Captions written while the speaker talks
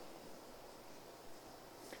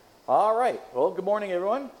All right. Well, good morning,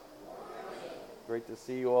 everyone. Great to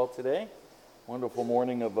see you all today. Wonderful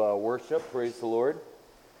morning of worship. Praise the Lord.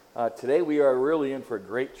 Today we are really in for a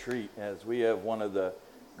great treat as we have one of the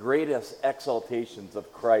greatest exaltations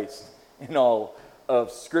of Christ in all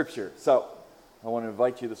of Scripture. So I want to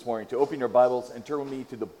invite you this morning to open your Bibles and turn with me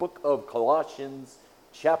to the book of Colossians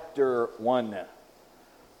chapter 1.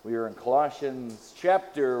 We are in Colossians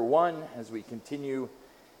chapter 1 as we continue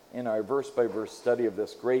in our verse-by-verse study of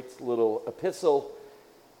this great little epistle.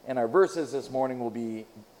 And our verses this morning will be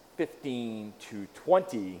 15 to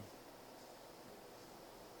 20.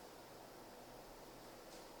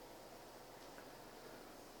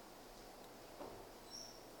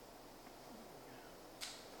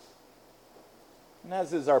 And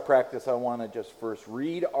as is our practice, I want to just first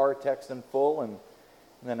read our text in full, and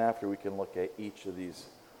then after we can look at each of these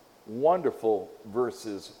wonderful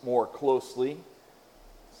verses more closely.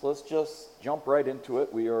 So let's just jump right into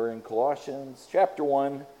it. We are in Colossians chapter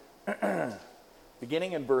 1,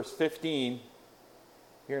 beginning in verse 15.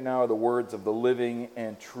 Here now are the words of the living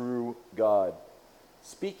and true God.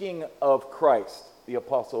 Speaking of Christ, the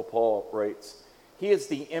Apostle Paul writes, "He is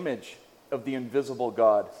the image of the invisible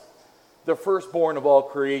God, the firstborn of all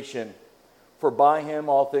creation. For by him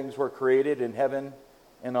all things were created in heaven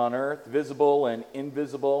and on earth, visible and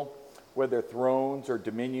invisible, whether thrones or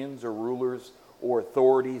dominions or rulers or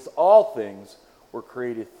authorities, all things were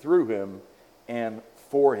created through him and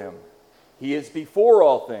for him. He is before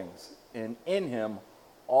all things, and in him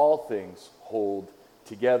all things hold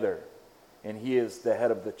together. And he is the head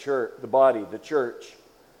of the church, the body, the church.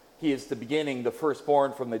 He is the beginning, the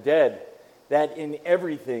firstborn from the dead, that in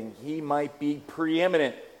everything he might be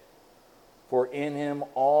preeminent. For in him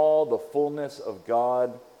all the fullness of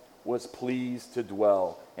God was pleased to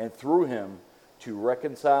dwell, and through him to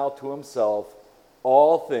reconcile to himself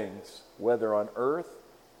all things, whether on earth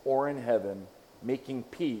or in heaven, making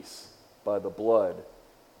peace by the blood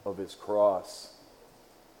of his cross."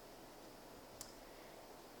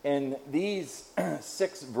 In these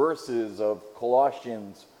 6 verses of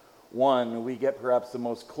Colossians 1, we get perhaps the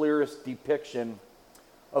most clearest depiction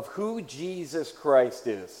of who Jesus Christ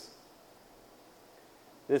is.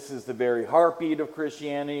 This is the very heartbeat of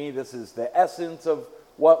Christianity. This is the essence of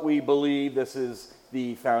what we believe. This is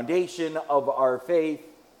the foundation of our faith.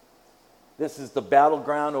 This is the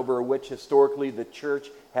battleground over which historically the church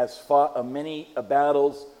has fought many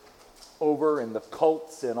battles over, and the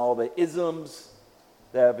cults and all the isms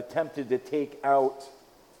that have attempted to take out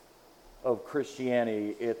of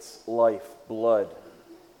Christianity its life blood.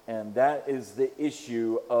 And that is the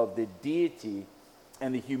issue of the deity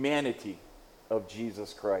and the humanity of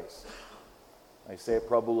Jesus Christ. I say it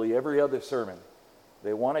probably every other sermon.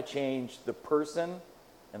 They want to change the person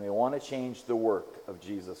and they want to change the work of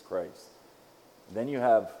Jesus Christ. And then you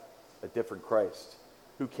have a different Christ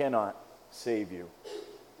who cannot save you.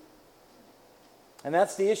 And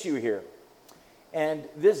that's the issue here. And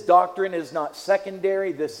this doctrine is not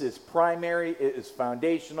secondary. This is primary. It is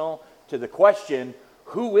foundational to the question,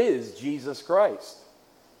 who is Jesus Christ?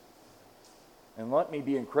 And let me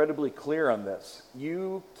be incredibly clear on this.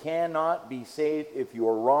 You cannot be saved if you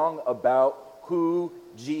are wrong about who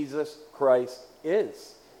Jesus Christ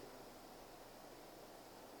is.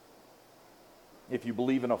 If you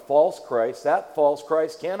believe in a false Christ, that false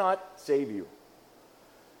Christ cannot save you.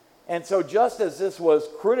 And so just as this was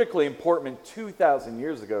critically important 2,000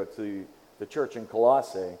 years ago to the church in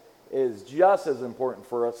Colossae, it is just as important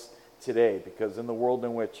for us today, because in the world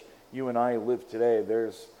in which you and I live today,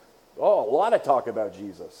 there's a lot of talk about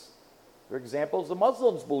Jesus. For example, the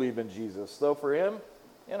Muslims believe in Jesus, though for him,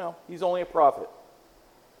 he's only a prophet.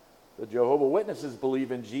 The Jehovah's Witnesses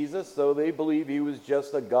believe in Jesus, though they believe he was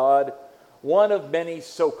just a god, one of many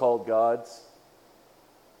so-called gods.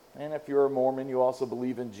 And if you're a Mormon, you also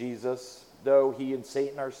believe in Jesus, though he and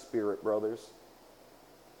Satan are spirit brothers.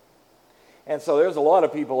 And so there's a lot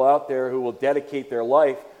of people out there who will dedicate their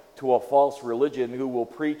life to a false religion, who will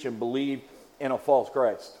preach and believe in a false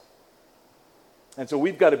Christ. And so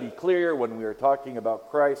we've got to be clear when we are talking about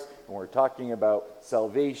Christ, when we're talking about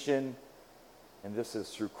salvation, and this is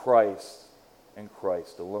through Christ and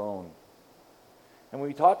Christ alone. And when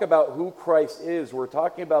we talk about who Christ is, we're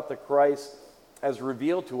talking about the Christ as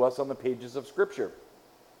revealed to us on the pages of Scripture.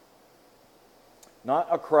 Not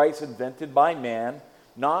a Christ invented by man,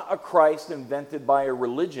 not a Christ invented by a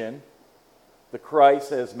religion. The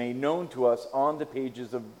Christ as made known to us on the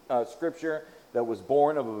pages of Scripture, that was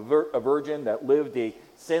born of a virgin, that lived a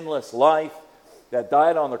sinless life, that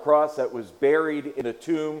died on the cross, that was buried in a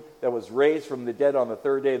tomb, that was raised from the dead on the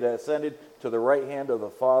third day, that ascended to the right hand of the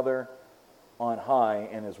Father on high,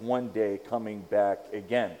 and is one day coming back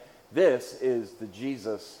again. This is the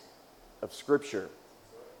Jesus of Scripture.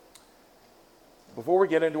 Before we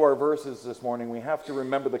get into our verses this morning, we have to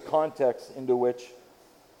remember the context into which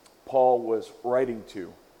Paul was writing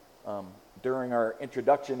to. During our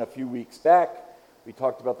introduction a few weeks back, we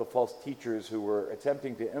talked about the false teachers who were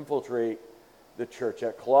attempting to infiltrate the church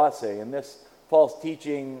at Colossae. And this false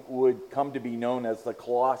teaching would come to be known as the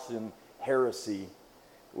Colossian heresy,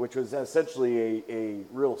 which was essentially a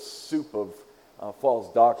real soup of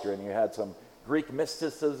false doctrine. You had some Greek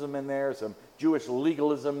mysticism in there, some Jewish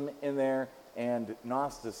legalism in there, and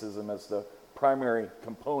Gnosticism as the primary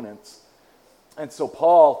components. And so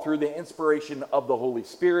Paul, through the inspiration of the Holy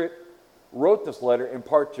Spirit, wrote this letter in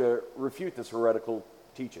part to refute this heretical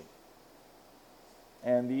teaching.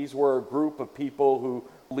 And these were a group of people who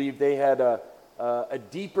believed they had a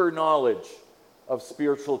deeper knowledge of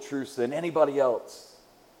spiritual truths than anybody else.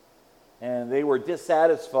 And they were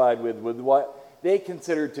dissatisfied with what they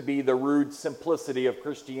considered to be the rude simplicity of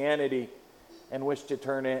Christianity and wished to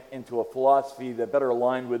turn it into a philosophy that better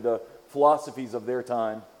aligned with the philosophies of their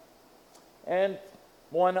time. And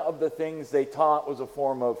one of the things they taught was a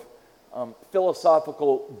form of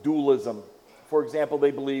philosophical dualism. For example, they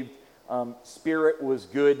believed spirit was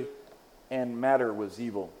good and matter was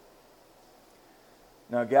evil.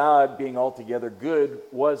 Now, God, being altogether good,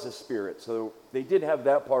 was a spirit, so they did have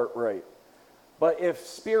that part right. But if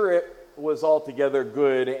spirit was altogether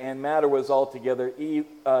good and matter was altogether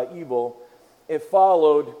evil, it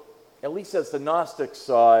followed, at least as the Gnostics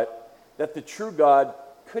saw it, that the true God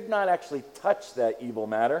could not actually touch that evil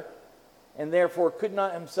matter, and therefore could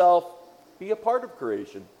not himself be a part of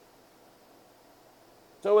creation.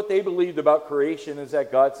 So what they believed about creation is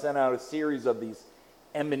that God sent out a series of these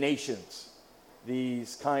emanations,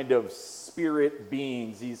 these kind of spirit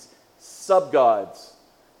beings, these sub-gods.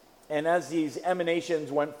 And as these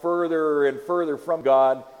emanations went further and further from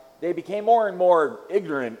God, they became more and more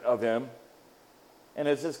ignorant of him. And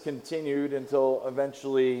as this continued until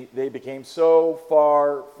eventually they became so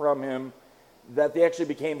far from him that they actually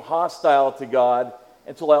became hostile to God,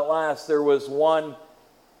 until at last there was one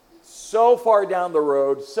so far down the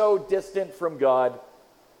road, so distant from God,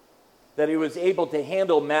 that he was able to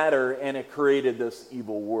handle matter, and it created this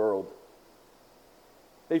evil world.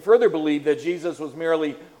 They further believed that Jesus was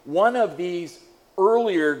merely one of these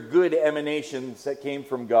earlier good emanations that came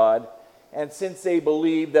from God. And since they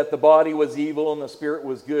believed that the body was evil and the spirit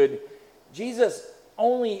was good, Jesus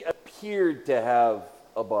only appeared to have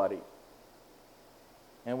a body.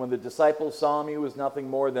 And when the disciples saw him, he was nothing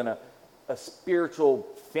more than a spiritual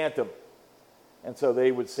phantom. And so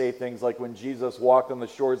they would say things like, when Jesus walked on the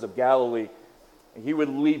shores of Galilee, he would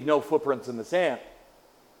leave no footprints in the sand.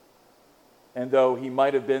 And though he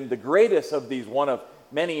might have been the greatest of these one of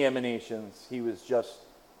many emanations, he was just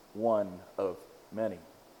one of many.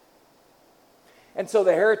 And so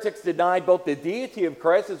the heretics denied both the deity of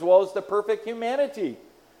Christ as well as the perfect humanity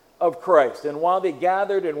of Christ. And while they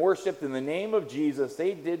gathered and worshiped in the name of Jesus,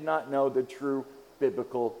 they did not know the true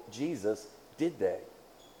biblical Jesus, did they?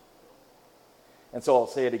 And so I'll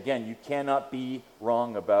say it again, you cannot be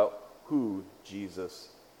wrong about who Jesus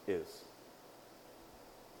is.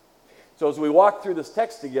 So as we walk through this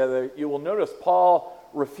text together, you will notice Paul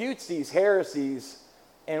refutes these heresies,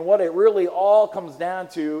 and what it really all comes down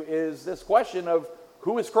to is this question of,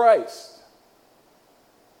 who is Christ?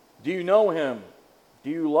 Do you know him?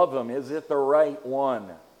 Do you love him? Is it the right one?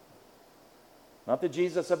 Not the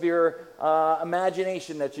Jesus of your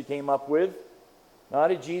imagination that you came up with.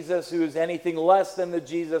 Not a Jesus who is anything less than the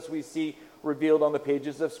Jesus we see revealed on the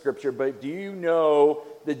pages of Scripture, but do you know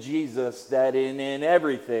the Jesus that in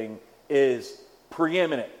everything is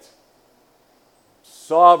preeminent,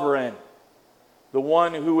 sovereign, the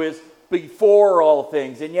one who is before all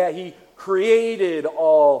things, and yet he created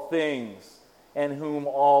all things, and whom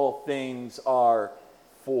all things are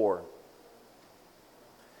for?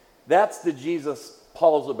 That's the Jesus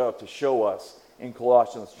Paul's about to show us in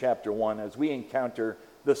Colossians chapter 1 as we encounter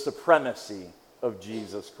the supremacy of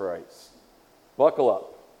Jesus Christ. Buckle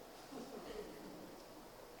up.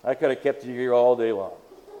 I could have kept you here all day long.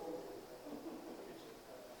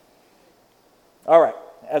 All right,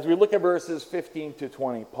 as we look at verses 15 to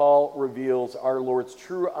 20, Paul reveals our Lord's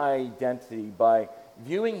true identity by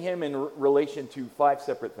viewing him in relation to 5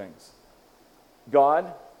 separate things.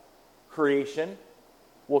 God, creation,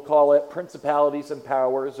 we'll call it principalities and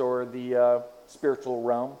powers, or the spiritual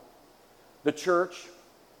realm, the church,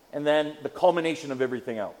 and then the culmination of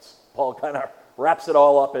everything else. Paul kind of wraps it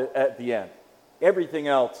all up at the end. Everything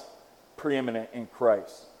else preeminent in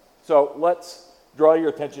Christ. So let's draw your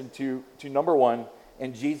attention to number 1,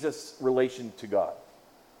 and Jesus' relation to God.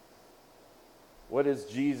 What is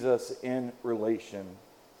Jesus in relation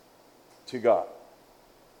to God?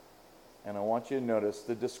 And I want you to notice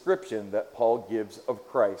the description that Paul gives of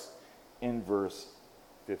Christ in verse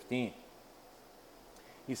 15.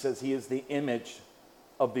 He says he is the image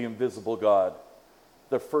of the invisible God,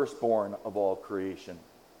 the firstborn of all creation.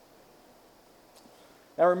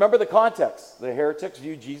 Now remember the context. The heretics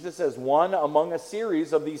view Jesus as one among a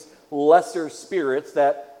series of these lesser spirits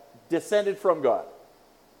that descended from God.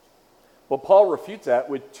 But Paul refutes that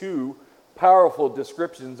with two powerful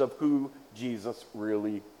descriptions of who Jesus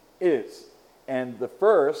really is. And the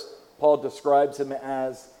first, Paul describes him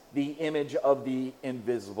as the image of the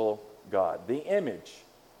invisible God. The image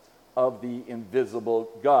of the invisible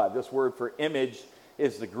God. This word for image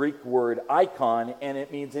is the Greek word icon, and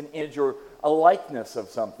it means an image or a likeness of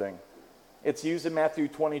something. It's used in Matthew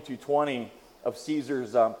 22:20 of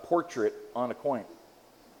Caesar's portrait on a coin.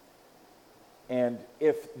 And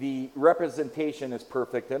if the representation is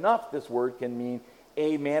perfect enough, this word can mean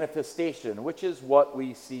a manifestation, which is what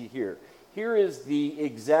we see here. Here is the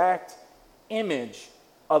exact image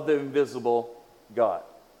of the invisible God.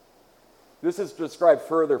 This is described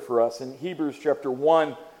further for us in Hebrews chapter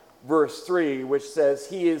 1, verse 3, which says,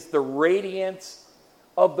 he is the radiance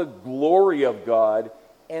of the glory of God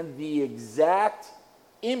and the exact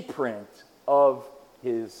imprint of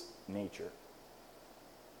his nature.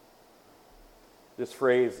 This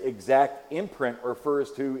phrase, exact imprint,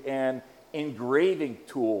 refers to an engraving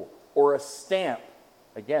tool or a stamp.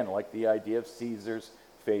 Again, like the idea of Caesar's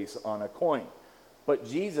face on a coin. But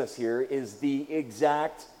Jesus here is the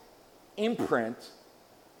exact imprint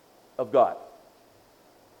of God.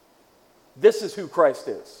 This is who Christ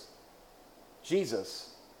is.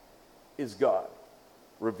 Jesus is God,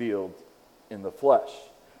 revealed in the flesh.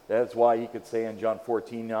 That's why he could say in John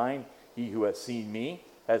 14:9, he who has seen me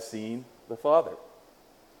has seen the Father.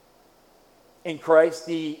 In Christ,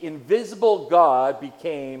 the invisible God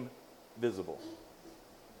became visible.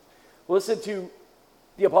 Listen to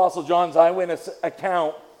the Apostle John's eyewitness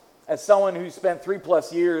account as someone who spent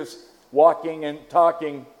 3+ years walking and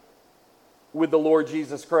talking with the Lord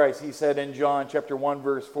Jesus Christ. He said in John chapter 1,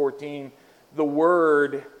 verse 14, the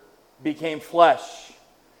Word became flesh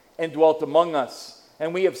and dwelt among us,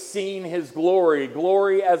 and we have seen his glory,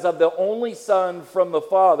 glory as of the only Son from the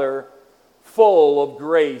Father, full of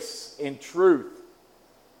grace and truth.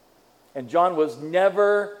 And John was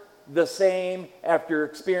never the same after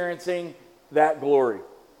experiencing that glory.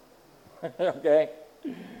 Okay?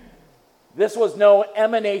 This was no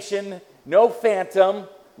emanation, no phantom,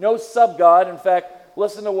 no sub-God. In fact,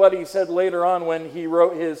 listen to what he said later on when he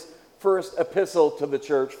wrote his first epistle to the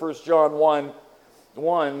church, 1 John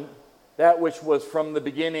 1, that which was from the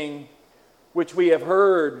beginning, which we have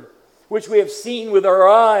heard, which we have seen with our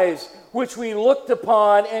eyes, which we looked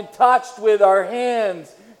upon and touched with our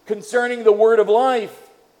hands, concerning the word of life.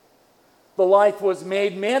 The life was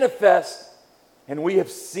made manifest, and we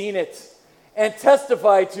have seen it, and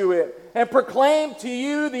testified to it, and proclaimed to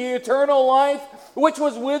you the eternal life, which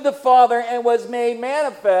was with the Father, and was made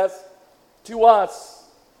manifest to us.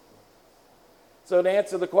 So to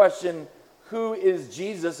answer the question, who is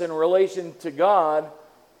Jesus in relation to God?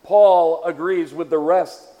 Paul agrees with the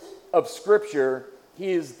rest of Scripture.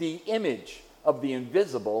 He is the image of the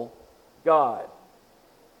invisible God.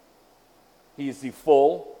 He is the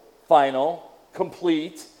full, final,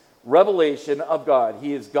 complete revelation of God.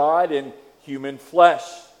 He is God in human flesh,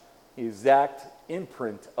 the exact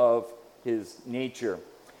imprint of his nature.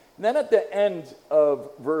 And then at the end of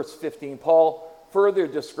verse 15, Paul further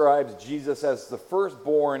describes Jesus as the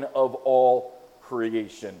firstborn of all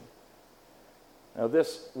creation. Now,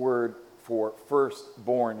 this word for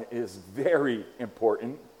firstborn is very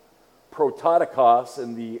important, prototokos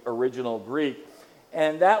in the original Greek.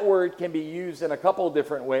 And that word can be used in a couple of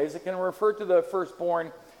different ways. It can refer to the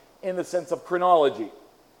firstborn in the sense of chronology.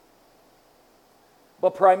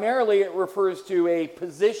 But primarily it refers to a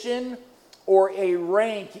position or a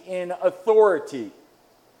rank in authority.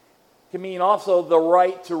 It can mean also the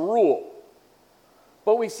right to rule.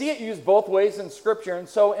 But we see it used both ways in Scripture, and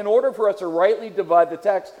so in order for us to rightly divide the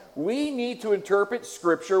text, we need to interpret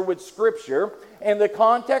Scripture with Scripture, and the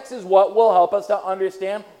context is what will help us to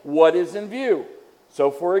understand what is in view. So,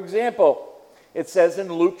 for example, it says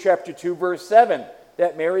in Luke chapter 2, verse 7,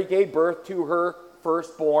 that Mary gave birth to her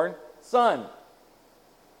firstborn son.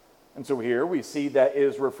 And so here we see that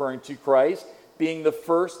is referring to Christ being the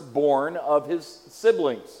firstborn of his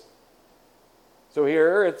siblings. So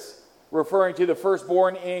here it's referring to the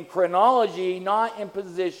firstborn in chronology, not in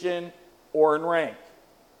position or in rank.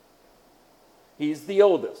 He's the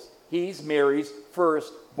oldest. He's Mary's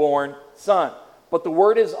firstborn son. but the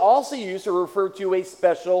word is also used to refer to a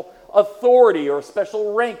special authority or a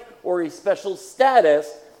special rank or a special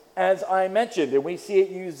status, as I mentioned. And we see it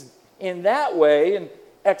used in that way in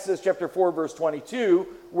Exodus chapter 4, verse 22,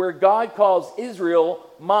 where God calls Israel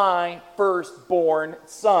my firstborn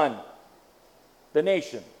son, the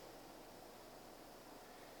nation.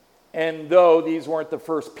 And though these weren't the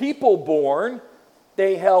first people born,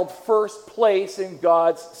 they held first place in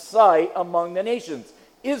God's sight among the nations.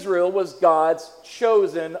 Israel was God's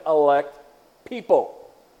chosen elect people.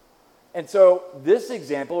 And so this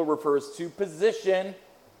example refers to position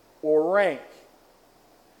or rank.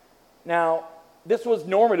 Now, this was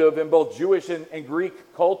normative in both Jewish and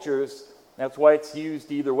Greek cultures. That's why it's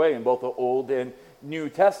used either way in both the Old and New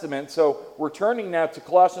Testament. So we're turning now to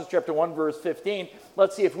Colossians chapter 1, verse 15.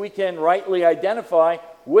 Let's see if we can rightly identify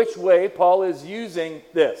which way Paul is using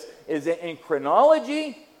this. Is it in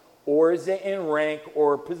chronology or is it in rank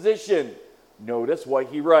or position? Notice what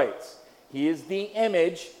he writes. He is the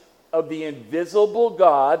image of the invisible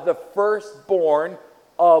God, the firstborn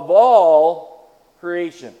of all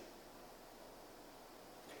creation.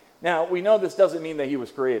 Now, we know this doesn't mean that he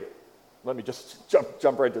was created. Let me just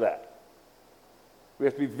jump right to that. We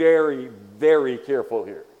have to be very, very careful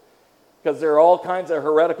here, because there are all kinds of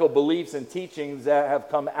heretical beliefs and teachings that have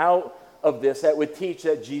come out of this that would teach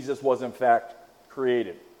that Jesus was in fact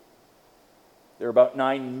created. There are about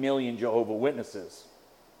 9 million Jehovah's Witnesses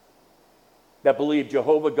that believe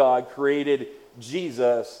Jehovah God created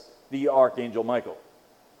Jesus, the Archangel Michael.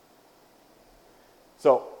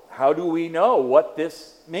 So, how do we know what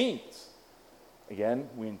this means? Again,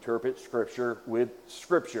 we interpret Scripture with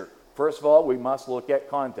Scripture. First of all, we must look at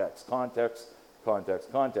context. Context.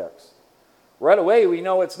 Right away, we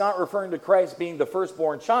know it's not referring to Christ being the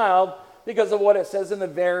firstborn child because of what it says in the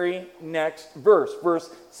very next verse.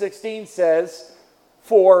 Verse 16 says,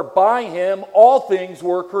 "For by him all things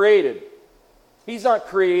were created." He's not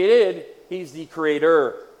created, he's the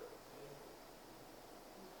creator.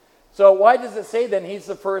 So why does it say then he's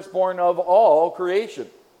the firstborn of all creation?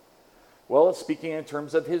 Well, it's speaking in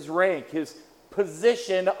terms of his rank, his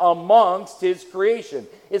position amongst his creation.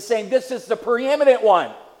 It's saying this is the preeminent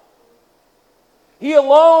one. He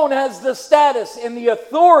alone has the status and the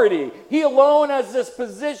authority. He alone has this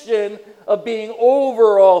position of being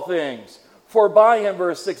over all things. For by him,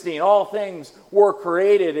 verse 16, all things were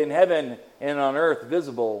created in heaven and on earth,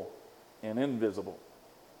 visible and invisible.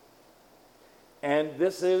 And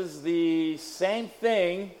this is the same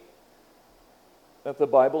thing that the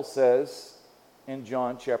Bible says in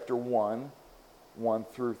John chapter 1, 1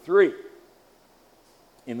 through 3.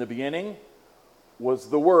 In the beginning was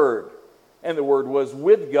the Word, and the Word was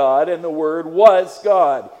with God, and the Word was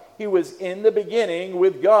God. He was in the beginning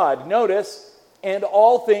with God. Notice, and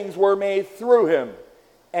all things were made through him,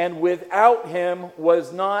 and without him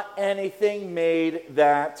was not anything made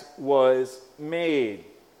that was made.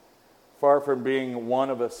 Far from being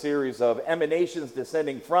one of a series of emanations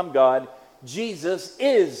descending from God, Jesus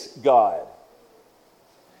is God.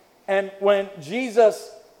 And when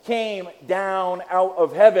Jesus came down out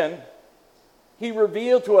of heaven, he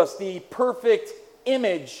revealed to us the perfect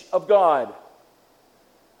image of God.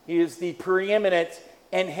 He is the preeminent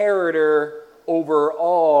inheritor over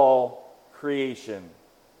all creation.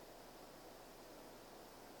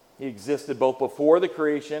 He existed both before the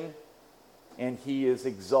creation, and he is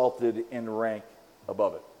exalted in rank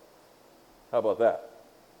above it. How about that?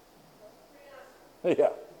 Yeah.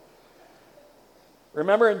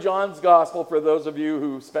 Remember in John's gospel, for those of you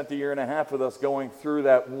who spent a year and a half with us going through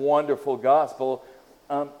that wonderful gospel,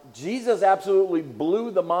 Jesus absolutely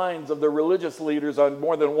blew the minds of the religious leaders on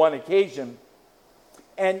more than one occasion.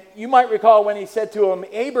 And you might recall when he said to him,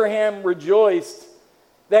 Abraham rejoiced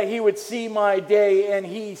that he would see my day, and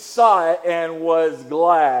he saw it and was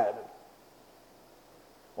glad.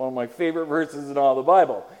 One of my favorite verses in all the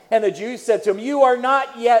Bible. And the Jews said to him, you are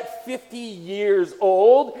not yet 50 years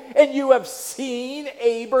old, and you have seen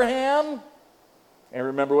Abraham? And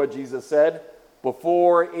remember what Jesus said?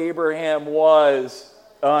 Before Abraham was,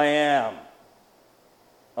 I am.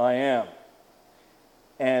 I am.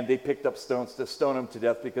 And they picked up stones to stone him to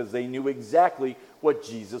death because they knew exactly what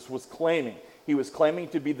Jesus was claiming. He was claiming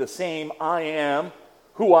to be the same I am,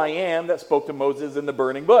 who I am, that spoke to Moses in the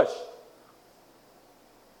burning bush.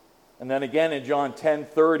 And then again in John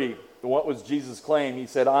 10:30, what was Jesus' claim? He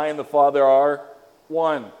said, I and the Father are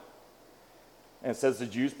one. And it says the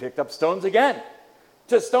Jews picked up stones again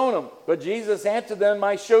to stone him. But Jesus answered them,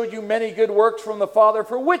 I showed you many good works from the Father.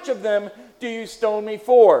 For which of them do you stone me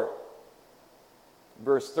for?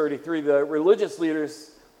 Verse 33, the religious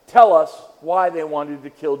leaders tell us why they wanted to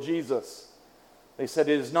kill Jesus. They said,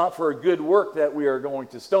 it is not for a good work that we are going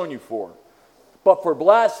to stone you for, but for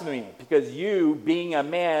blasphemy, because you, being a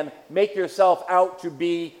man, make yourself out to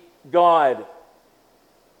be God.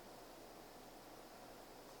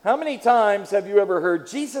 How many times have you ever heard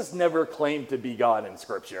Jesus never claimed to be God in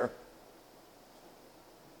Scripture?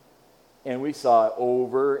 And we saw it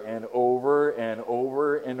over and over and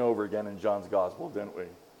over and over again in John's Gospel, didn't we?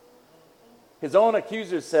 His own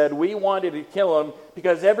accusers said, we wanted to kill him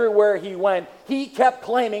because everywhere he went, he kept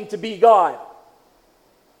claiming to be God.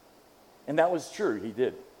 And that was true, he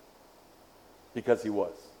did. Because he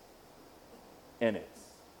was. And is.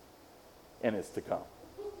 And is to come.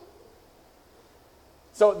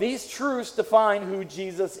 So these truths define who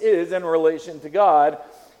Jesus is in relation to God.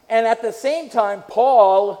 And at the same time,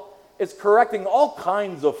 Paul is correcting all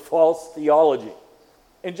kinds of false theology.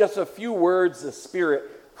 In just a few words, the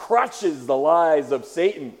Spirit crushes the lies of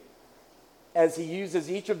Satan as he uses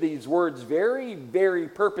each of these words very, very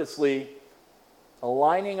purposely,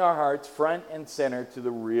 aligning our hearts front and center to the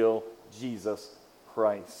real Jesus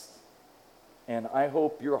Christ. And I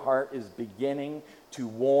hope your heart is beginning to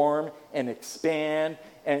warm and expand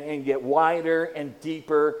and get wider and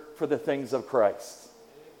deeper for the things of Christ.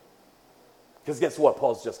 Because guess what?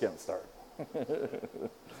 Paul's just getting started.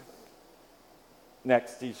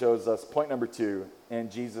 Next, he shows us point number 2,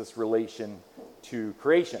 and Jesus' relation to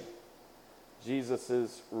creation.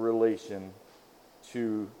 Jesus' relation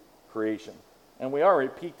to creation. And we already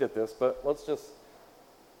peeked at this, but let's just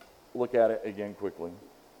look at it again quickly.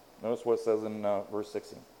 Notice what it says in verse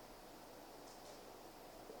 16.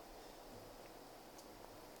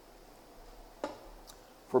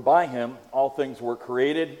 For by him all things were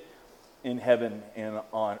created in heaven and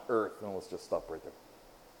on earth. And let's just stop right there.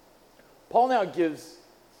 Paul now gives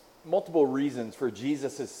multiple reasons for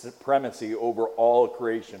Jesus' supremacy over all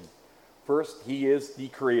creation. First, he is the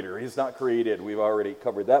creator. He's not created. We've already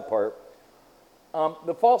covered that part.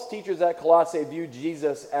 The false teachers at Colossae viewed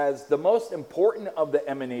Jesus as the most important of the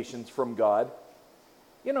emanations from God.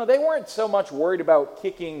 You know, they weren't so much worried about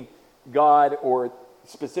kicking God, or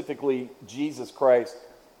specifically Jesus Christ,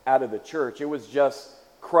 out of the church. It was just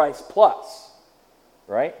Christ plus,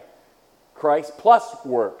 right? Christ plus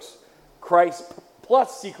works. Christ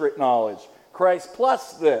plus secret knowledge. Christ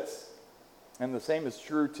plus this. And the same is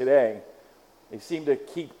true today. They seem to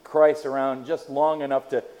keep Christ around just long enough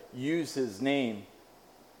to use his name.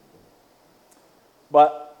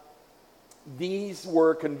 But these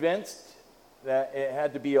were convinced that it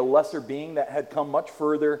had to be a lesser being that had come much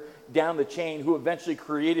further down the chain, who eventually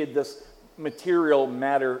created this material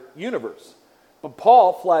matter universe. But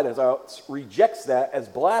Paul flat out rejects that as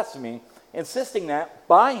blasphemy, insisting that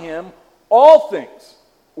by him all things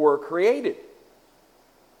were created.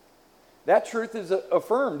 That truth is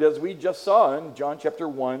affirmed, as we just saw in John chapter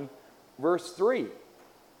 1, verse 3.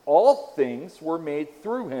 All things were made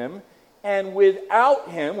through him, and without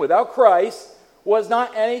him, without Christ, was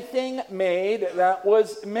not anything made that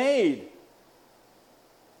was made.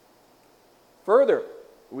 Further,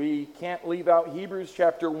 we can't leave out Hebrews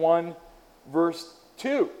chapter 1, verse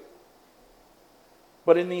 2.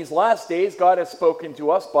 But in these last days, God has spoken to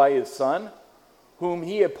us by his Son, whom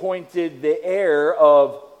he appointed the heir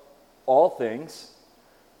of all things,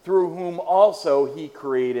 through whom also he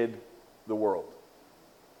created the world.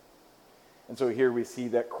 And so here we see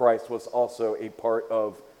that Christ was also a part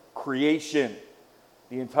of creation.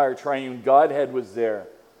 The entire triune Godhead was there.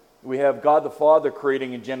 We have God the Father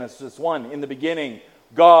creating in Genesis 1. In the beginning,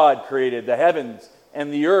 God created the heavens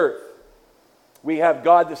and the earth. We have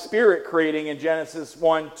God the Spirit creating in Genesis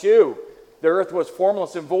 1:2. The earth was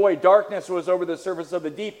formless and void. Darkness was over the surface of the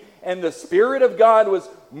deep. And the Spirit of God was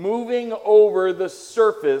moving over the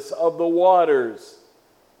surface of the waters.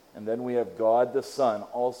 And then we have God the Son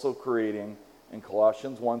also creating in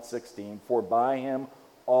Colossians 1:16. For by him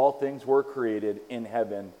all things were created in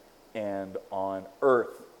heaven and on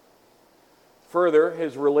earth. Further,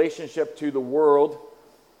 his relationship to the world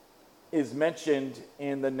is mentioned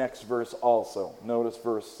in the next verse also. Notice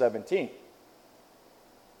verse 17.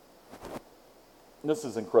 This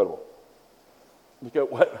is incredible. Look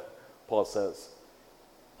at what Paul says.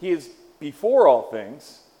 He is before all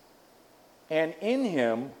things, and in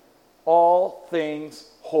him all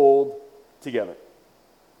things hold together.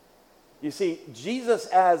 You see, Jesus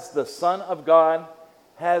as the Son of God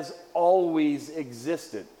has always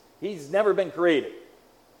existed. He's never been created.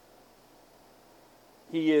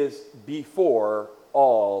 He is before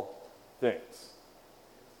all things.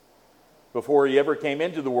 Before he ever came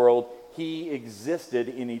into the world, he existed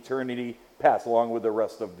in eternity past, along with the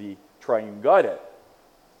rest of the triune Godhead.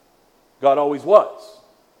 God always was.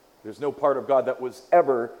 There's no part of God that was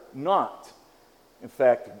ever not. In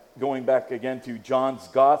fact, going back again to John's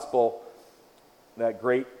Gospel, that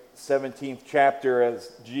great 17th chapter,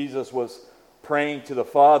 as Jesus was praying to the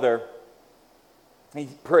Father, he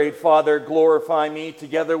prayed, "Father, glorify me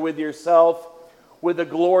together with yourself, with the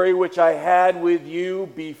glory which I had with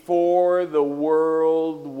you before the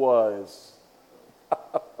world was."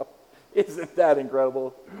 Isn't that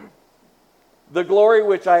incredible? The glory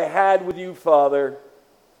which I had with you, Father,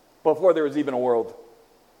 before there was even a world.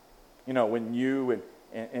 You know, when you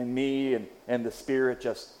and me and the Spirit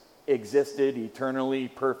just existed eternally,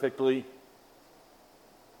 perfectly.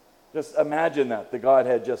 Just imagine that. The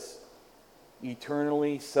Godhead just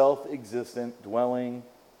eternally self-existent, dwelling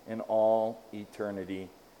in all eternity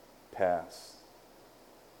past.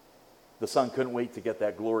 The Son couldn't wait to get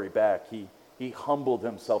that glory back. He humbled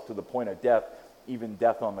himself to the point of death, even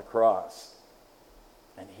death on the cross.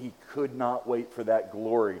 And he could not wait for that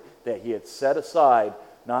glory that he had set aside,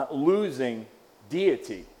 not losing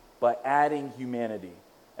deity, but adding humanity,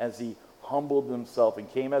 as he humbled himself and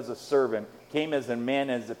came as a servant, came as a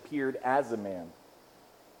man, as appeared as a man.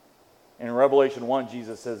 In Revelation 1,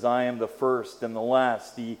 Jesus says, "I am the first and the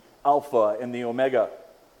last, the Alpha and the Omega."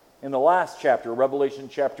 In the last chapter, Revelation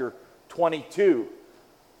chapter 22,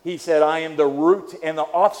 he said, "I am the root and the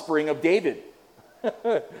offspring of David."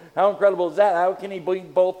 How incredible is that? How can he be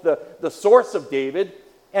both the source of David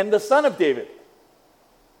and the son of David?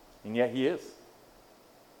 And yet he is.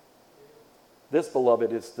 This,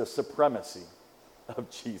 beloved, is the supremacy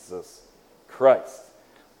of Jesus Christ.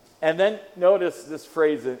 And then notice this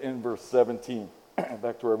phrase in verse 17.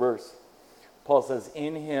 Back to our verse. Paul says,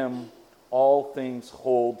 "In him all things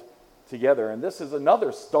hold together." And this is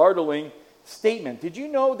another startling statement. Did you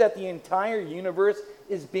know that the entire universe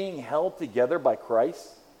is being held together by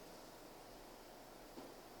Christ?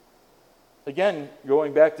 Again,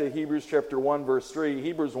 going back to Hebrews chapter 1, verse 3,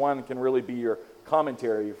 Hebrews 1 can really be your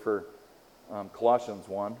commentary for Colossians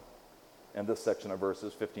 1 and this section of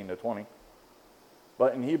verses 15 to 20.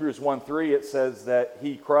 But in Hebrews 1:3, it says that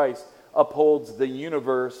he, Christ, upholds the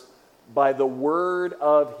universe by the word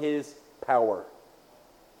of his power.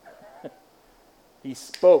 He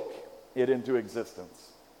spoke it into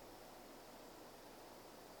existence.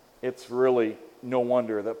 It's really no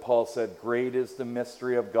wonder that Paul said, "Great is the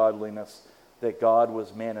mystery of godliness, that God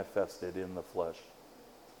was manifested in the flesh."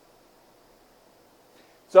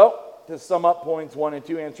 So, to sum up points 1 and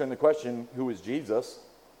 2, answering the question, who is Jesus?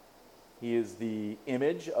 He is the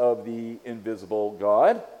image of the invisible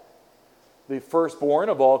God, the firstborn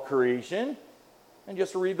of all creation. And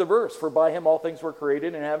just to read the verse, "For by him all things were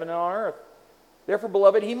created in heaven and on earth. Therefore,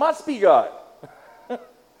 beloved, he must be God."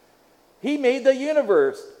 He made the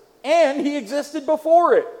universe, and he existed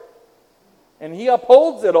before it. And he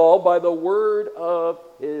upholds it all by the word of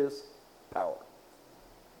his power.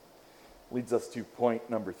 Leads us to point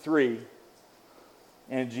number 3,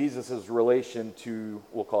 and Jesus' relation to,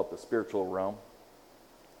 we'll call it the spiritual realm,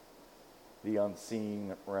 the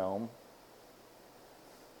unseen realm.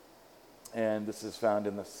 And this is found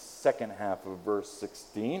in the second half of verse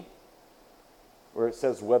 16, where it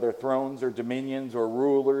says, "Whether thrones or dominions or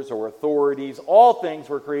rulers or authorities, all things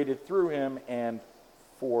were created through him and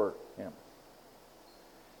for him."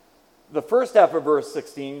 The first half of verse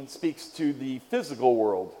 16 speaks to the physical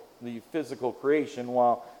world, the physical creation,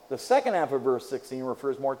 while the second half of verse 16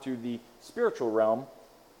 refers more to the spiritual realm.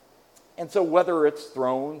 And so whether it's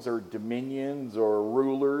thrones or dominions or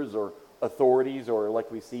rulers or authorities, or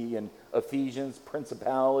like we see in Ephesians,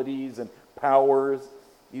 principalities and powers,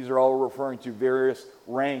 these are all referring to various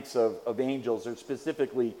ranks of angels, or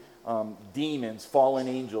specifically demons, fallen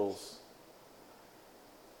angels.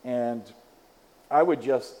 And I would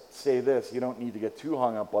just say this: you don't need to get too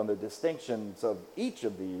hung up on the distinctions of each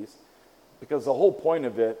of these, because the whole point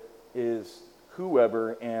of it is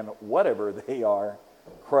whoever and whatever they are,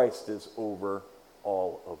 Christ is over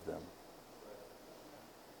all of them.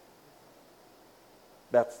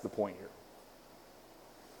 That's the point here.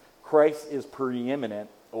 Christ is preeminent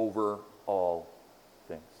over all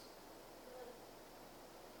things.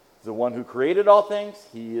 The one who created all things,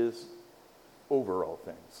 he is over all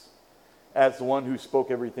things. As the one who spoke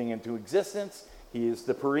everything into existence, he is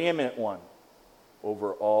the preeminent one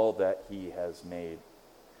over all that he has made.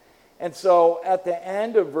 And so at the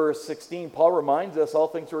end of verse 16, Paul reminds us all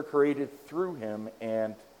things were created through him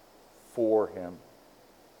and for him.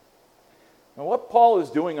 Now, what Paul is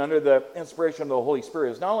doing under the inspiration of the Holy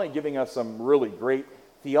Spirit is not only giving us some really great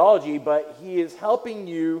theology, but he is helping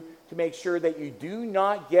you to make sure that you do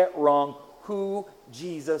not get wrong who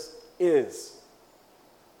Jesus is.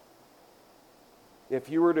 If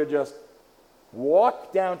you were to just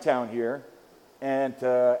walk downtown here and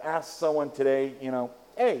ask someone today,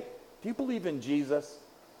 hey, do you believe in Jesus?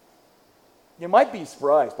 You might be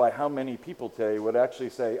surprised by how many people today would actually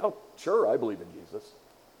say, oh, sure, I believe in Jesus.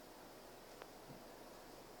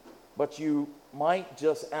 But you might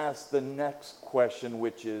just ask the next question,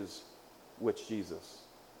 which is, which Jesus?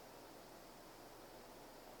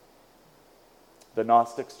 The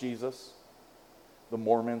Gnostics' Jesus? The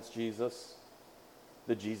Mormons' Jesus?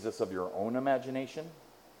 The Jesus of your own imagination?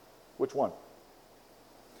 Which one?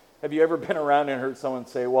 Have you ever been around and heard someone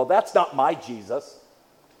say, well, that's not my Jesus?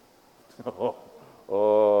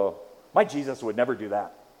 My Jesus would never do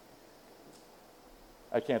that.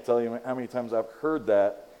 I can't tell you how many times I've heard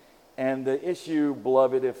that. And the issue,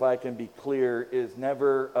 beloved, if I can be clear, is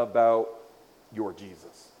never about your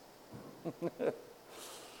Jesus.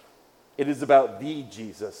 It is about the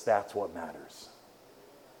Jesus. That's what matters.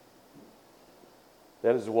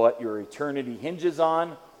 That is what your eternity hinges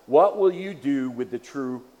on. What will you do with the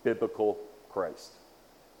true biblical Christ?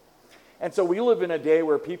 And so we live in a day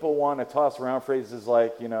where people want to toss around phrases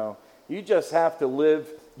like, you just have to live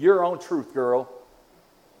your own truth, girl.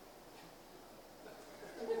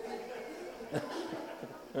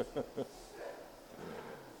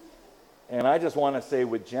 And I just want to say,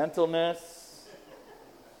 with gentleness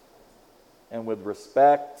and with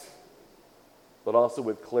respect, but also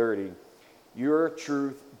with clarity, your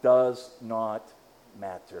truth does not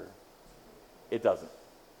matter. It doesn't.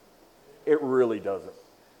 It really doesn't.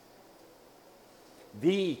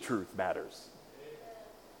 The truth matters.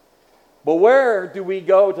 But where do we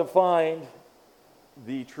go to find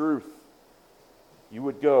the truth? You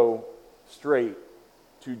would go straight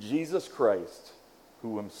to Jesus Christ,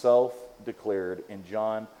 who himself declared in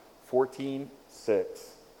John 14:6,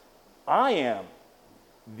 I am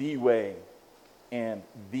the way and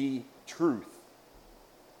the truth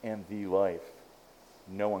and the life.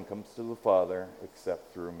 No one comes to the Father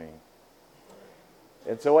except through me.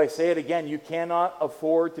 And so I say it again, you cannot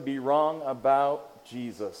afford to be wrong about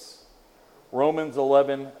Jesus. Romans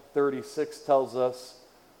 11:36 tells us,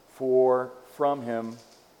 for from him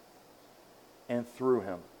and through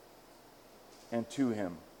him and to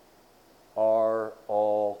him are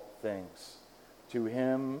all things. To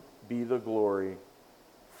him be the glory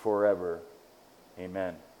forever.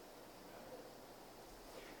 Amen.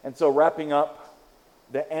 And so wrapping up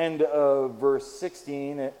the end of verse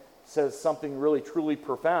 16, it says something really truly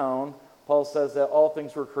profound. Paul says that all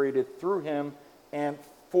things were created through him and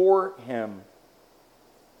for him.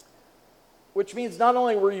 Which means not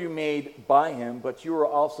only were you made by him, but you were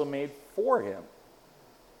also made for him.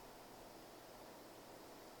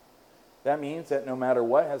 That means that no matter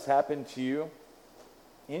what has happened to you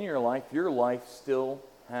in your life still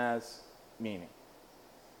has meaning.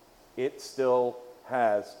 It still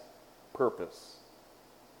has purpose.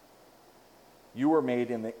 You were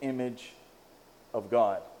made in the image of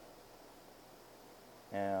God.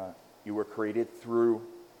 You were created through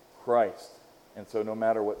Christ. And so no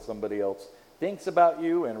matter what somebody else thinks about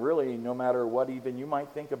you, and really no matter what even you might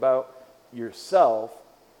think about yourself,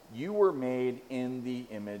 you were made in the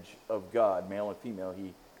image of God. Male and female,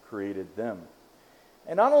 he created them.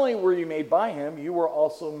 And not only were you made by him, you were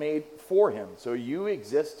also made for him. So you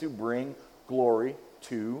exist to bring glory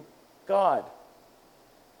to God.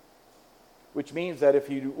 Which means that if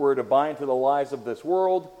you were to buy into the lies of this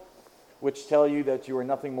world, which tell you that you are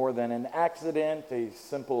nothing more than an accident, a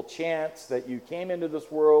simple chance that you came into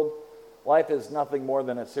this world, life is nothing more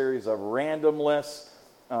than a series of randomless,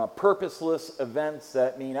 purposeless events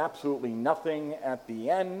that mean absolutely nothing at the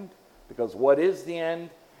end, because what is the end?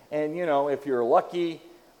 And if you're lucky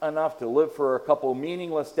enough to live for a couple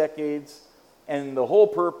meaningless decades, and the whole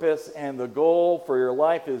purpose and the goal for your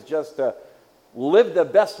life is just to live the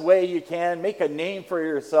best way you can, make a name for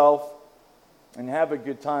yourself, and have a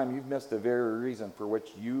good time, you've missed the very reason for which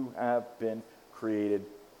you have been created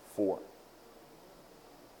for.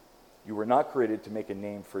 You were not created to make a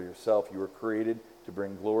name for yourself. You were created to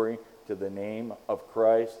bring glory to the name of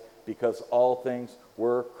Christ, because all things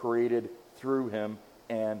were created through him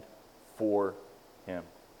and for him.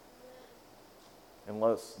 And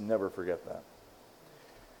let's never forget that.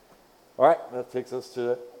 All right, that takes us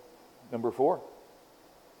to number 4.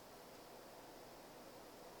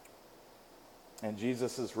 And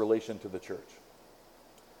Jesus' relation to the church.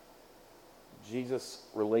 Jesus'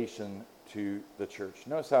 relation to the church.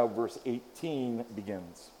 Notice how verse 18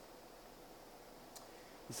 begins.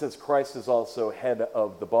 He says, Christ is also head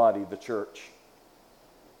of the body, the church.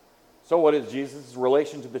 So what is Jesus'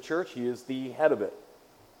 relation to the church? He is the head of it.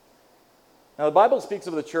 Now the Bible speaks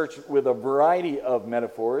of the church with a variety of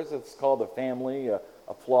metaphors. It's called a family, a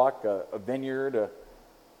flock, a vineyard,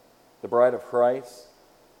 the bride of Christ.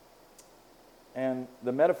 And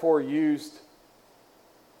the metaphor used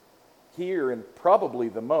here, and probably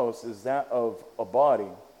the most, is that of a body.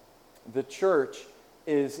 The church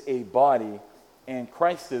is a body, and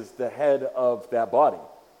Christ is the head of that body.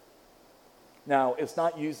 Now, it's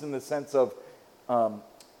not used in the sense of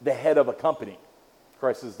the head of a company.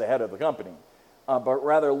 Christ is the head of the company. But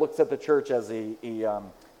rather looks at the church as a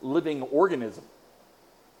living organism,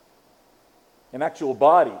 an actual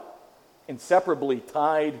body, inseparably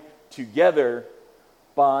tied together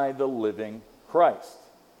by the living Christ.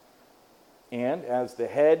 And as the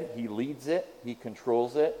head, he leads it, he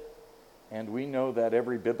controls it. And we know that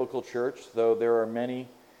every biblical church, though there are many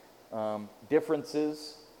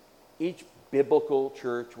differences, each biblical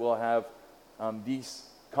church will have these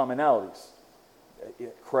commonalities.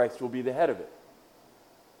 Christ will be the head of it.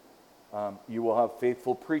 You will have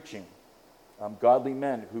faithful preaching, godly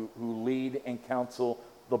men who lead and counsel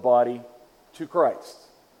the body to Christ.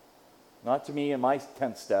 Not to me and my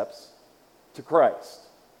 10 steps, to Christ.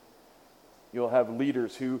 You'll have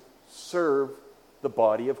leaders who serve the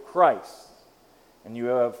body of Christ. And you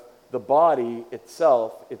have the body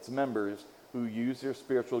itself, its members, who use their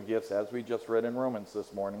spiritual gifts, as we just read in Romans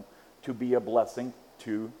this morning, to be a blessing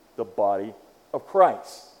to the body of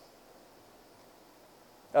Christ.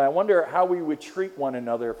 And I wonder how we would treat one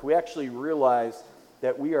another if we actually realized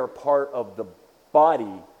that we are part of the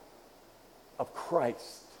body of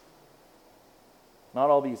Christ. Not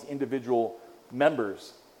all these individual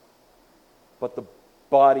members, but the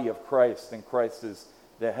body of Christ, and Christ is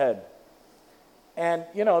the head. And,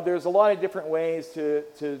 there's a lot of different ways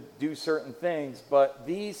to do certain things, but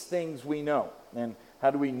these things we know. And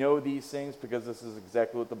how do we know these things? Because this is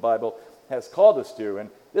exactly what the Bible has called us to. And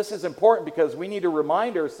this is important because we need to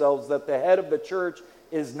remind ourselves that the head of the church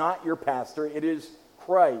is not your pastor, it is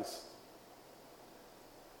Christ.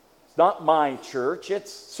 It's not my church,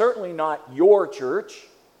 it's certainly not your church.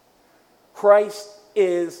 Christ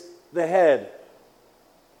is the head.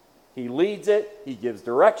 He leads it, he gives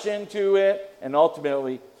direction to it, and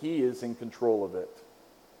ultimately he is in control of it.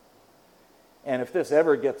 And if this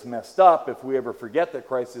ever gets messed up, if we ever forget that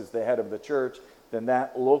Christ is the head of the church, then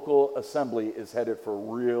that local assembly is headed for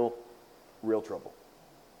real trouble.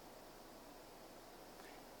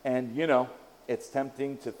 And it's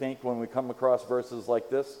tempting to think when we come across verses like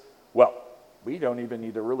this, well, we don't even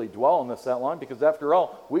need to really dwell on this that long, because after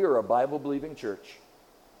all, we are a Bible-believing church.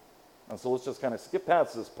 And so let's just kind of skip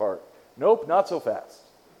past this part. Nope, not so fast.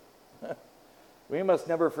 We must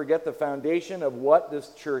never forget the foundation of what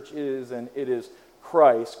this church is, and it is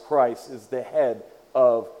Christ. Christ is the head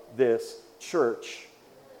of this church.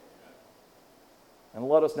 And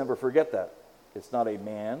let us never forget that. It's not a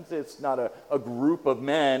man's, it's not a group of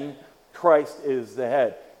men. Christ is the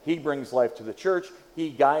head. He brings life to the church. He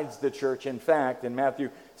guides the church. In fact, in Matthew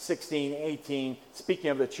 16:18, speaking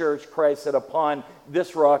of the church, Christ said, upon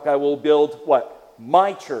this rock I will build what?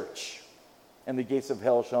 My church. And the gates of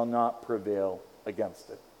hell shall not prevail against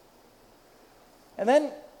it. And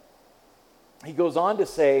then he goes on to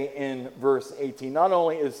say in verse 18, not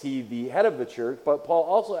only is he the head of the church, but Paul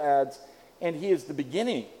also adds, and he is the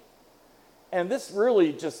beginning. And this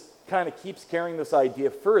really just kind of keeps carrying this idea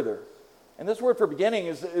further. And this word for beginning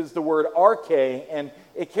is the word arche, and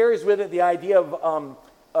it carries with it the idea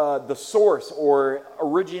of the source or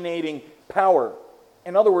originating power.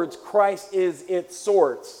 In other words, Christ is its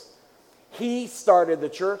source. He started the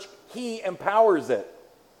church. He empowers it.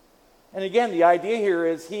 And again, the idea here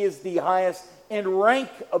is he is the highest in rank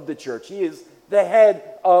of the church. He is the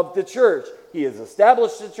head of the church. He has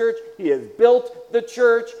established the church. He has built the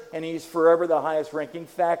church. And he's forever the highest ranking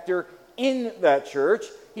factor in that church.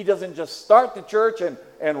 He doesn't just start the church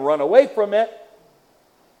and run away from it.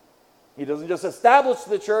 He doesn't just establish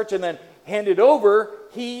the church and then hand it over.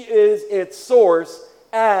 He is its source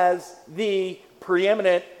as the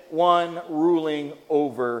preeminent one ruling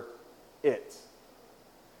over it.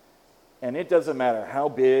 And it doesn't matter how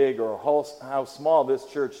big or how small this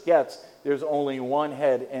church gets, there's only one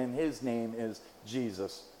head, and his name is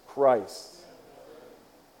Jesus Christ.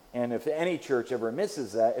 And if any church ever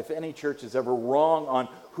misses that, if any church is ever wrong on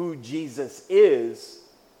who Jesus is,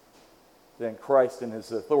 then Christ and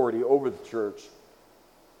his authority over the church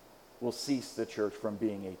will cease the church from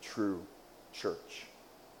being a true church.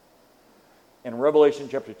 In Revelation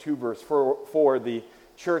chapter 2, verse 4, the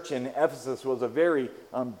church in Ephesus was a very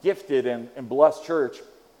gifted and blessed church.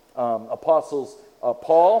 Apostles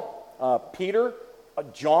Paul, Peter,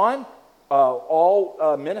 John,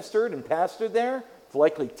 all ministered and pastored there. It's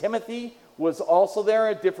likely Timothy was also there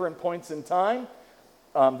at different points in time.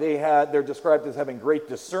 They're described as having great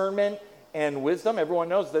discernment and wisdom. Everyone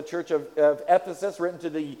knows the church of Ephesus, written to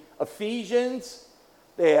the Ephesians.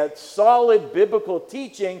 They had solid biblical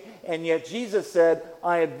teaching, and yet Jesus said,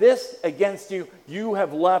 I have this against you. You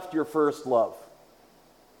have left your first love.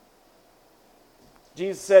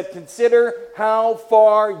 Jesus said, consider how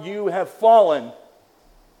far you have fallen.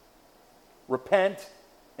 Repent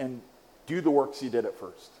and do the works you did at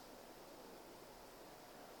first.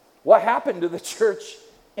 What happened to the church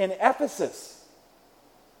in Ephesus?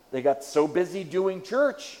 They got so busy doing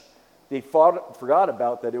church, they forgot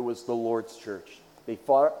about that it was the Lord's church. They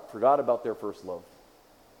forgot about their first love.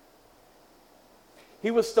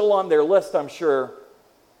 He was still on their list, I'm sure,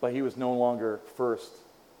 but he was no longer first.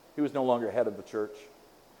 He was no longer head of the church.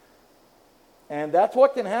 And that's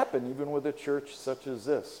what can happen even with a church such as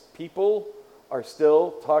this. People are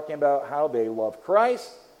still talking about how they love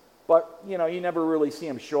Christ, but you never really see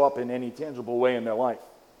him show up in any tangible way in their life.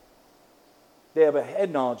 They have a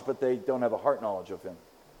head knowledge, but they don't have a heart knowledge of him.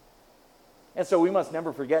 And so we must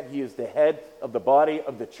never forget he is the head of the body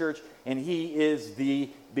of the church, and he is the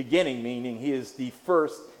beginning, meaning he is the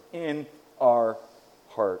first in our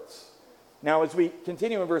hearts. Now, as we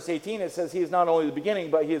continue in verse 18, it says he is not only the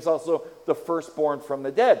beginning, but he is also the firstborn from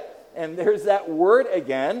the dead. And there's that word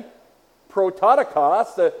again,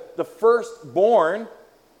 prototokos, the firstborn,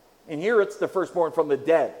 and here it's the firstborn from the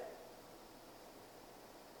dead.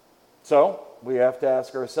 So, we have to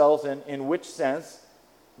ask ourselves, in which sense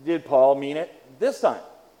did Paul mean it this time?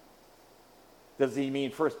 Does he mean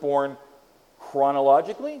firstborn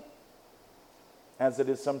chronologically, as it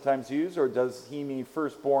is sometimes used, or does he mean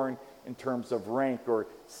firstborn in terms of rank or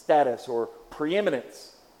status or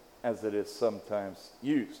preeminence, as it is sometimes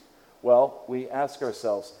used? Well, we ask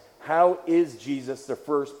ourselves, how is Jesus the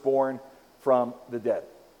firstborn from the dead?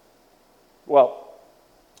 Well,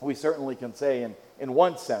 we certainly can say in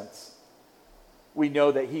one sense, we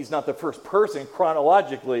know that he's not the first person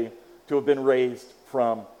chronologically to have been raised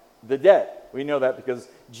from the dead. We know that because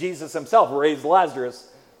Jesus himself raised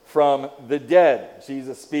Lazarus from the dead.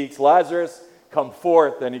 Jesus speaks, Lazarus, come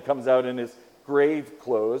forth, and he comes out in his grave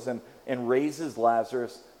clothes and raises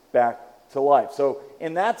Lazarus back to life. So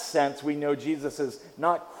in that sense, we know Jesus is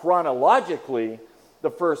not chronologically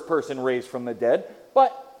the first person raised from the dead,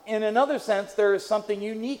 but in another sense, there is something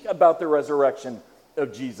unique about the resurrection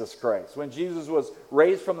of Jesus Christ. When Jesus was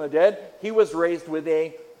raised from the dead, he was raised with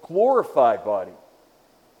a glorified body.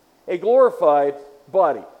 A glorified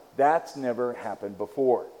body. That's never happened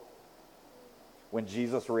before. When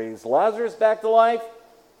Jesus raised Lazarus back to life,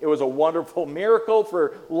 it was a wonderful miracle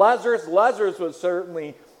for Lazarus. Lazarus was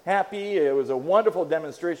certainly happy. It was a wonderful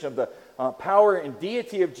demonstration of the power and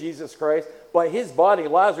deity of Jesus Christ. But his body,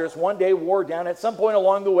 Lazarus, one day wore down. At some point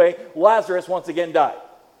along the way, Lazarus once again died.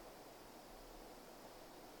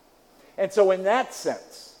 And so in that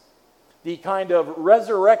sense, the kind of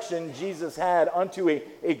resurrection Jesus had unto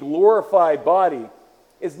a glorified body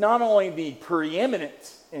is not only the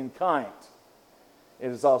preeminent in kind, it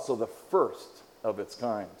is also the first of its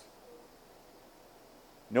kind.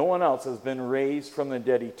 No one else has been raised from the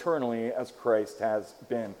dead eternally as Christ has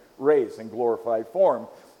been raised in glorified form.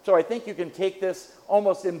 So I think you can take this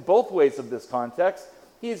almost in both ways of this context.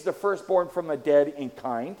 He is the firstborn from the dead in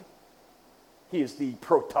kind. He is the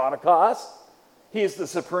prototokos. He is the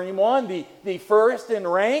supreme one, the first in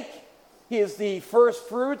rank. He is the first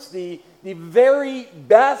fruits, the very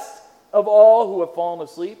best of all who have fallen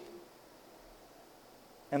asleep.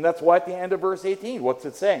 And that's why at the end of verse 18, what's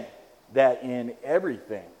it saying? That in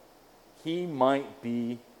everything he might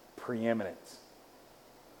be preeminent.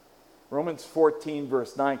 Romans 14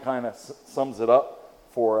 verse 9 kind of sums it up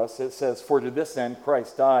for us. It says, for to this end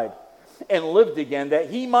Christ died and lived again, that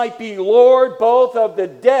he might be Lord both of the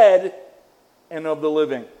dead and of the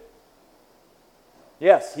living.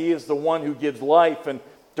 Yes, he is the one who gives life and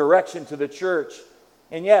direction to the church.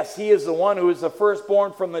 And yes, he is the one who is the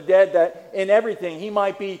firstborn from the dead, that in everything he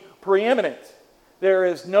might be preeminent. There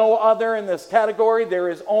is no other in this category. There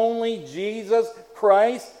is only Jesus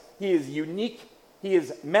Christ. He is unique. He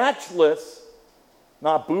is matchless.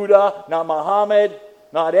 Not Buddha, not Muhammad,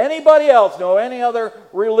 not anybody else, no any other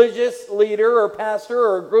religious leader or pastor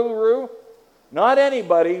or guru. Not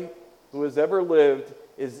anybody who has ever lived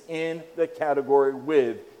is in the category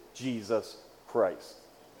with Jesus Christ.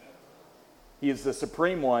 He is the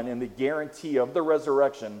supreme one and the guarantee of the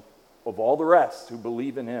resurrection of all the rest who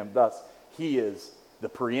believe in him. Thus, he is the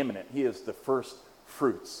preeminent. He is the first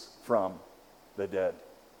fruits from the dead.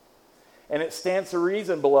 And it stands to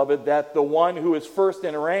reason, beloved, that the one who is first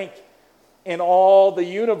in rank in all the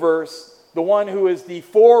universe, the one who is the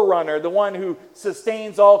forerunner, the one who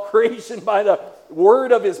sustains all creation by the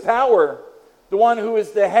word of his power, the one who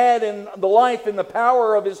is the head and the life and the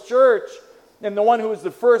power of his church, and the one who is the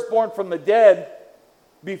firstborn from the dead,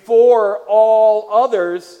 before all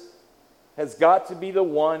others, has got to be the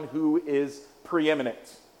one who is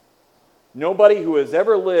preeminent. Nobody who has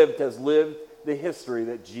ever lived has lived the history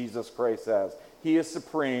that Jesus Christ has. He is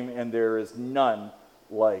supreme, and there is none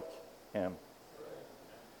like him.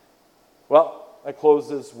 Well, I close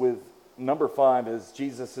this with number 5 is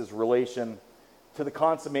Jesus' relation to the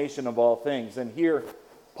consummation of all things. And here,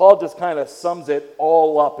 Paul just kind of sums it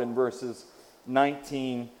all up in verses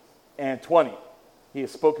 19 and 20. He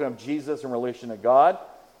has spoken of Jesus in relation to God,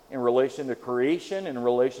 in relation to creation, in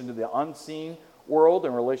relation to the unseen world,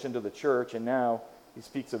 in relation to the church, and now he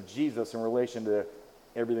speaks of Jesus in relation to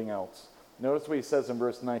everything else. Notice what he says in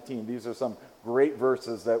verse 19. These are some great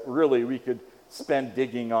verses that really we could spend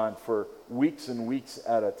digging on for weeks and weeks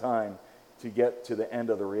at a time to get to the end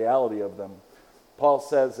of the reality of them. Paul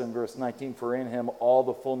says in verse 19, "For in him all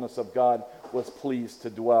the fullness of God was pleased to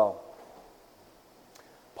dwell."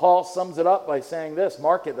 Paul sums it up by saying this,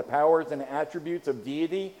 mark it, the powers and attributes of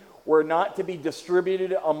deity were not to be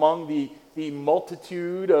distributed among the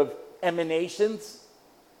multitude of emanations.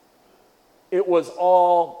 It was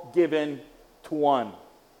all given to one.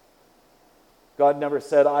 God never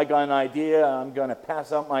said, I got an idea, I'm going to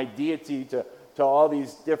pass out my deity to all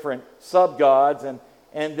these different sub-gods, and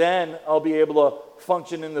then I'll be able to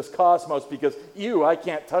function in this cosmos because I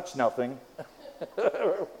can't touch nothing.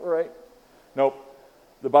 Right? Nope.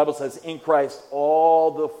 The Bible says, in Christ,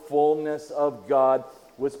 all the fullness of God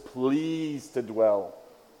was pleased to dwell.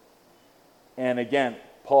 And again,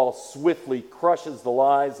 Paul swiftly crushes the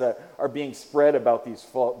lies that are being spread about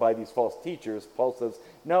by these false teachers. Paul says,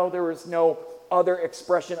 no, there is no other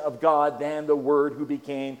expression of God than the Word who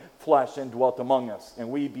became flesh and dwelt among us,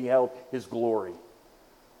 and we beheld his glory.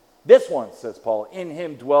 This one, says Paul, in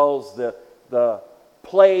him dwells the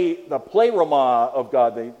pleroma of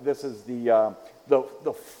God. This is the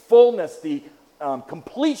fullness, the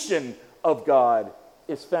completion of God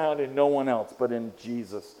is found in no one else but in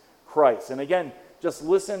Jesus Christ. And again, just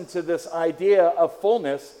listen to this idea of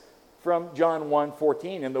fullness from John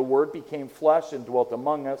 1:14. And the Word became flesh and dwelt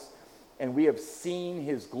among us, and we have seen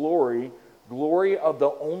his glory, glory of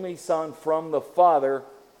the only Son from the Father,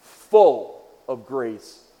 full of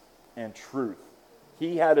grace and truth.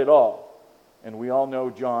 He had it all. And we all know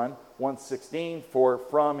John 1:16, for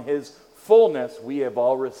from his fullness we have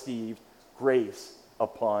all received grace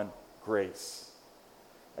upon grace.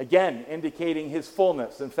 Again, indicating his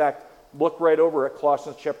fullness. In fact, look right over at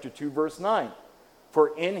Colossians chapter 2, verse 9.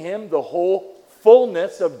 For in him the whole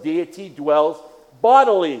fullness of deity dwells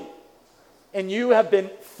bodily, and you have been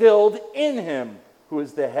filled in him, who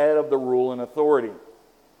is the head of the rule and authority.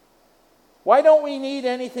 Why don't we need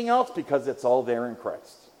anything else? Because it's all there in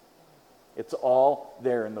Christ. It's all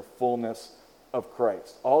there in the fullness of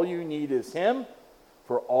Christ. All you need is him,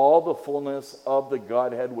 for all the fullness of the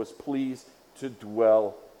Godhead was pleased to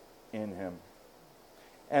dwell in him.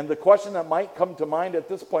 And the question that might come to mind at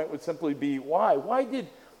this point would simply be, why? Why did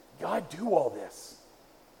God do all this?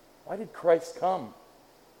 Why did Christ come?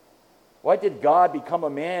 Why did God become a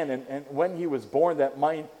man, and when he was born, that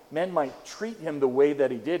men might treat him the way that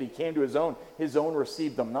he did? He came to his own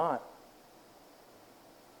received them not.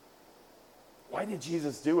 Why did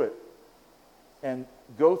Jesus do it? And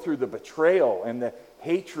go through the betrayal and the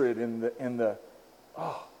hatred and the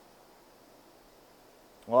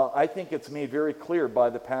Well, I think it's made very clear by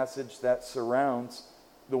the passage that surrounds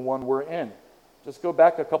the one we're in. Just go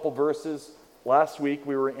back a couple verses. Last week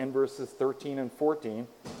we were in verses 13 and 14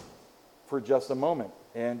 for just a moment.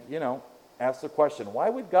 And, ask the question, why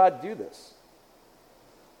would God do this?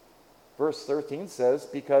 Verse 13 says,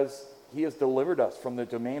 because he has delivered us from the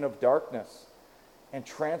domain of darkness and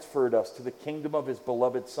transferred us to the kingdom of his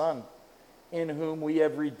beloved Son, in whom we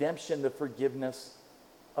have redemption, the forgiveness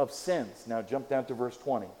of sins. Now jump down to verse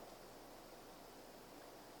 20.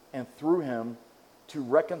 And through him to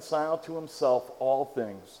reconcile to himself all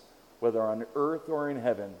things, whether on earth or in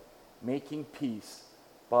heaven, making peace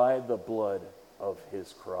by the blood of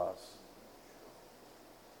his cross.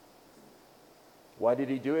 Why did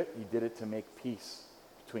he do it? He did it to make peace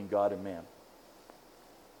between God and man.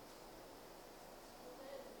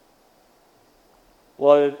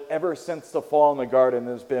 Well, ever since the fall in the garden,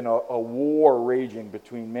 there's been a war raging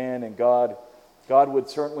between man and God. God would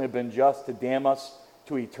certainly have been just to damn us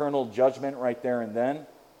to eternal judgment right there and then,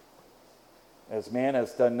 as man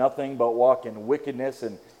has done nothing but walk in wickedness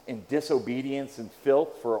and in disobedience and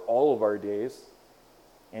filth for all of our days.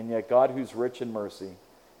 And yet God, who's rich in mercy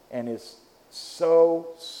and is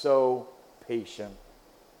so patient,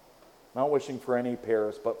 not wishing for any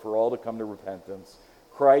perish, but for all to come to repentance.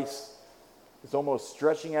 Christ is almost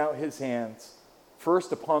stretching out his hands,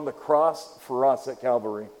 first upon the cross for us at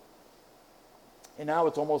Calvary. And now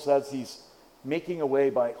it's almost as he's making a way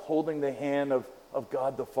by holding the hand of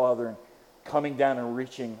God the Father and coming down and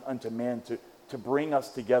reaching unto man to bring us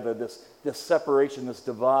together, this separation, this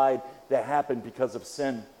divide that happened because of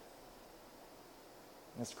sin.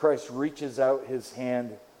 As Christ reaches out his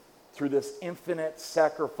hand through this infinite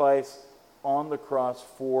sacrifice on the cross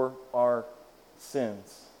for our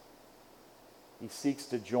sins, he seeks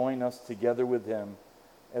to join us together with him,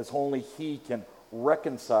 as only he can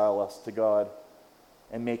reconcile us to God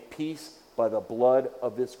and make peace by the blood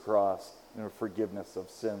of his cross and the forgiveness of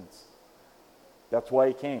sins. That's why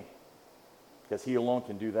he came, because he alone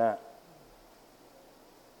can do that.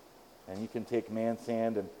 And you can take man's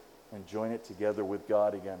hand and join it together with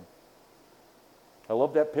God again. I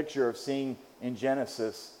love that picture of seeing in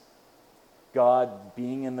Genesis God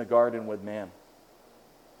being in the garden with man.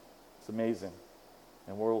 It's amazing.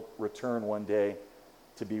 And we'll return one day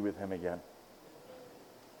to be with him again.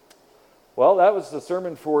 Well, that was the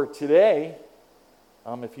sermon for today.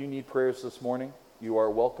 If you need prayers this morning, you are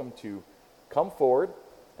welcome to come forward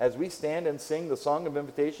as we stand and sing the song of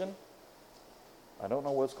invitation. I don't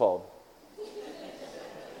know what it's called.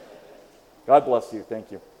 God bless you.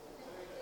 Thank you.